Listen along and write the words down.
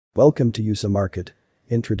Welcome to USA Market.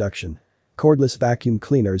 Introduction. Cordless vacuum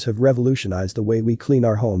cleaners have revolutionized the way we clean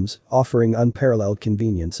our homes, offering unparalleled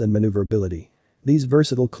convenience and maneuverability. These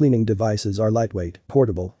versatile cleaning devices are lightweight,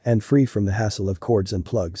 portable, and free from the hassle of cords and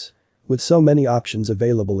plugs. With so many options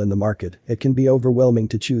available in the market, it can be overwhelming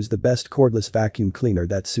to choose the best cordless vacuum cleaner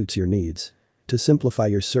that suits your needs. To simplify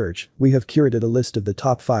your search, we have curated a list of the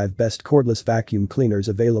top 5 best cordless vacuum cleaners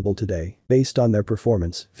available today, based on their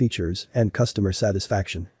performance, features, and customer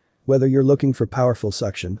satisfaction. Whether you're looking for powerful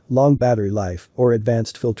suction, long battery life, or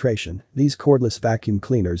advanced filtration, these cordless vacuum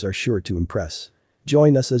cleaners are sure to impress.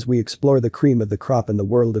 Join us as we explore the cream of the crop in the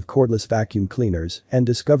world of cordless vacuum cleaners and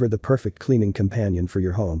discover the perfect cleaning companion for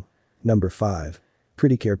your home. Number 5.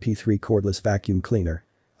 PRETTYCARE P3 Cordless Vacuum Cleaner.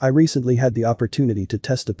 I recently had the opportunity to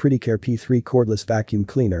test the PRETTYCARE P3 cordless vacuum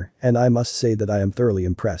cleaner, and I must say that I am thoroughly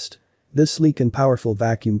impressed. This sleek and powerful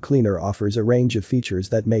vacuum cleaner offers a range of features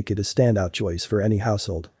that make it a standout choice for any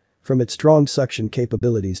household. From its strong suction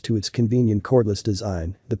capabilities to its convenient cordless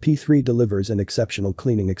design, the P3 delivers an exceptional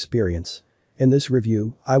cleaning experience. In this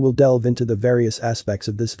review, I will delve into the various aspects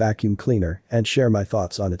of this vacuum cleaner and share my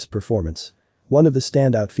thoughts on its performance. One of the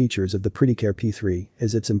standout features of the PRETTYCARE P3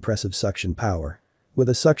 is its impressive suction power. With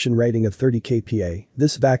a suction rating of 30 kPa,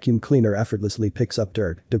 this vacuum cleaner effortlessly picks up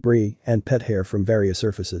dirt, debris, and pet hair from various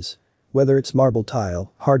surfaces. Whether it's marble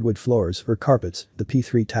tile, hardwood floors, or carpets, the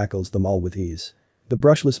P3 tackles them all with ease. The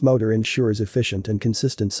brushless motor ensures efficient and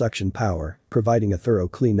consistent suction power, providing a thorough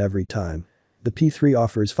clean every time. The P3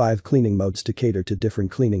 offers 5 cleaning modes to cater to different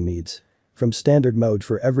cleaning needs. From standard mode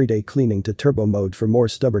for everyday cleaning to turbo mode for more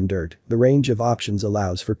stubborn dirt, the range of options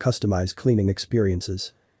allows for customized cleaning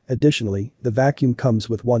experiences. Additionally, the vacuum comes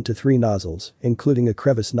with 1 to 3 nozzles, including a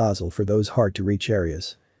crevice nozzle for those hard-to-reach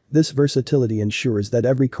areas. This versatility ensures that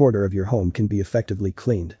every corner of your home can be effectively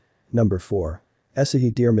cleaned. Number 4.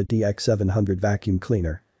 Esyhey Deerma DX700 Vacuum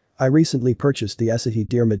Cleaner. I recently purchased the Esyhey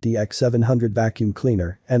Deerma DX700 vacuum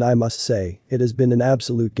cleaner, and I must say, it has been an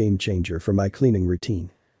absolute game changer for my cleaning routine.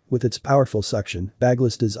 With its powerful suction,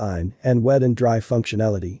 bagless design, and wet and dry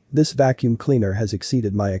functionality, this vacuum cleaner has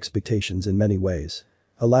exceeded my expectations in many ways.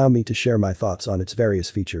 Allow me to share my thoughts on its various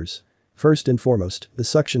features. First and foremost, the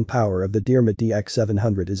suction power of the Deerma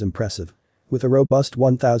DX700 is impressive. With a robust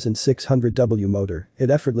 1600W motor, it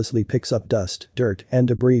effortlessly picks up dust, dirt, and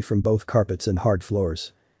debris from both carpets and hard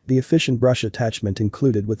floors. The efficient brush attachment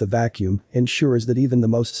included with the vacuum ensures that even the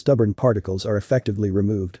most stubborn particles are effectively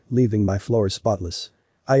removed, leaving my floors spotless.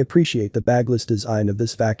 I appreciate the bagless design of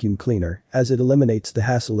this vacuum cleaner, as it eliminates the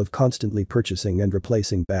hassle of constantly purchasing and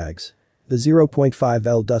replacing bags. The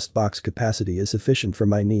 0.5L dust box capacity is sufficient for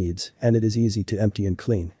my needs, and it is easy to empty and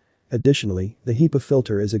clean. Additionally, the HEPA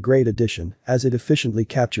filter is a great addition, as it efficiently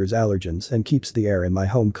captures allergens and keeps the air in my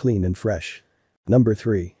home clean and fresh. Number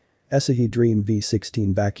 3. Esyhey Dreame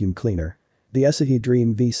V16 Vacuum Cleaner. The Esyhey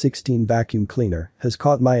Dreame V16 Vacuum Cleaner has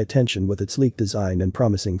caught my attention with its sleek design and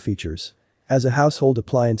promising features. As a household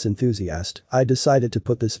appliance enthusiast, I decided to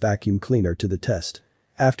put this vacuum cleaner to the test.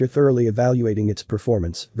 After thoroughly evaluating its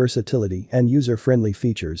performance, versatility, and user-friendly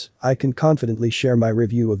features, I can confidently share my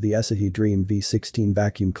review of the Esyhey Dreame V16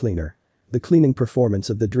 vacuum cleaner. The cleaning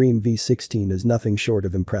performance of the Dreame V16 is nothing short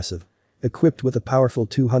of impressive. Equipped with a powerful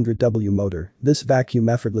 200W motor, this vacuum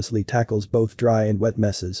effortlessly tackles both dry and wet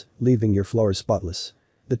messes, leaving your floors spotless.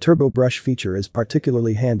 The turbo brush feature is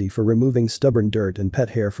particularly handy for removing stubborn dirt and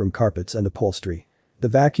pet hair from carpets and upholstery. The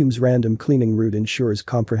vacuum's random cleaning route ensures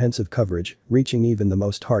comprehensive coverage, reaching even the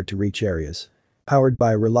most hard-to-reach areas. Powered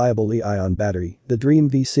by a reliable Li-ion battery, the Dreame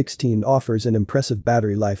V16 offers an impressive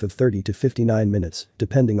battery life of 30 to 59 minutes,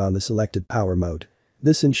 depending on the selected power mode.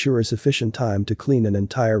 This ensures sufficient time to clean an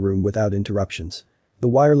entire room without interruptions. The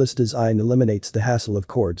wireless design eliminates the hassle of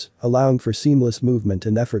cords, allowing for seamless movement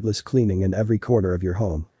and effortless cleaning in every corner of your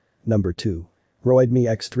home. Number 2. ROIDMI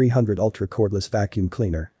X300 Ultra Cordless Vacuum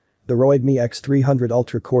Cleaner. The ROIDMI X300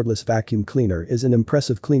 Ultra Cordless Vacuum Cleaner is an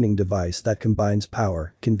impressive cleaning device that combines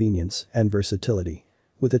power, convenience, and versatility.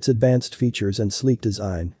 With its advanced features and sleek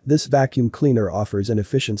design, this vacuum cleaner offers an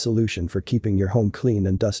efficient solution for keeping your home clean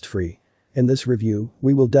and dust-free. In this review,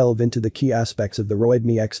 we will delve into the key aspects of the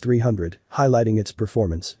ROIDMI X300, highlighting its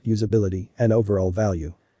performance, usability, and overall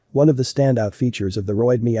value. One of the standout features of the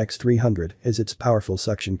ROIDMI X300 is its powerful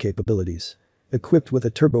suction capabilities. Equipped with a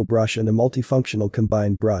turbo brush and a multifunctional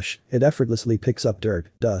combined brush, it effortlessly picks up dirt,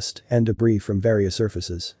 dust, and debris from various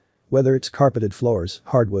surfaces. Whether it's carpeted floors,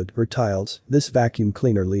 hardwood, or tiles, this vacuum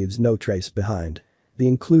cleaner leaves no trace behind. The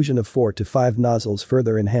inclusion of 4 to 5 nozzles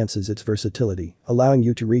further enhances its versatility, allowing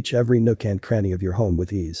you to reach every nook and cranny of your home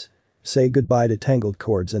with ease. Say goodbye to tangled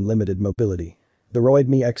cords and limited mobility. The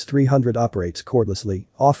ROIDMI X300 operates cordlessly,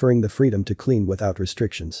 offering the freedom to clean without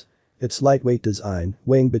restrictions. Its lightweight design,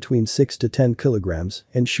 weighing between 6 to 10 kilograms,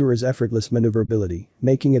 ensures effortless maneuverability,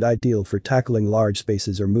 making it ideal for tackling large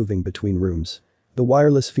spaces or moving between rooms. The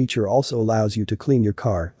wireless feature also allows you to clean your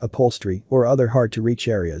car, upholstery, or other hard-to-reach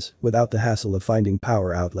areas without the hassle of finding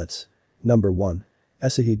power outlets. Number 1.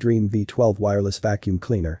 Esyhey Dreame V12 Wireless Vacuum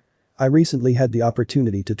Cleaner. I recently had the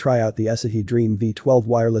opportunity to try out the Esyhey Dreame V12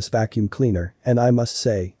 Wireless Vacuum Cleaner, and I must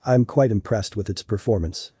say, I'm quite impressed with its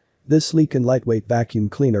performance. This sleek and lightweight vacuum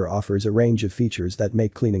cleaner offers a range of features that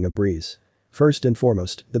make cleaning a breeze. First and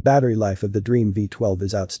foremost, the battery life of the Dreame V12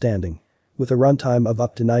 is outstanding. With a runtime of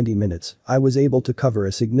up to 90 minutes, I was able to cover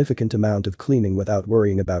a significant amount of cleaning without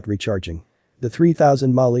worrying about recharging. The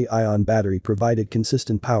 3000 mAh battery provided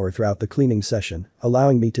consistent power throughout the cleaning session,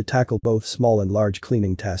 allowing me to tackle both small and large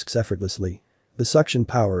cleaning tasks effortlessly. The suction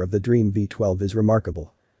power of the Dreame V12 is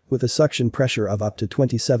remarkable. With a suction pressure of up to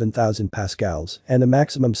 27,000 pascals and a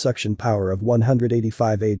maximum suction power of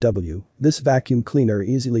 185 AW, this vacuum cleaner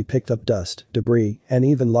easily picked up dust, debris, and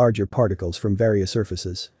even larger particles from various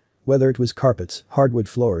surfaces. Whether it was carpets, hardwood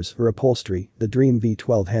floors, or upholstery, the Dreame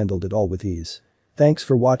V12 handled it all with ease. Thanks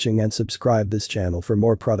for watching and subscribe this channel for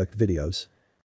more product videos.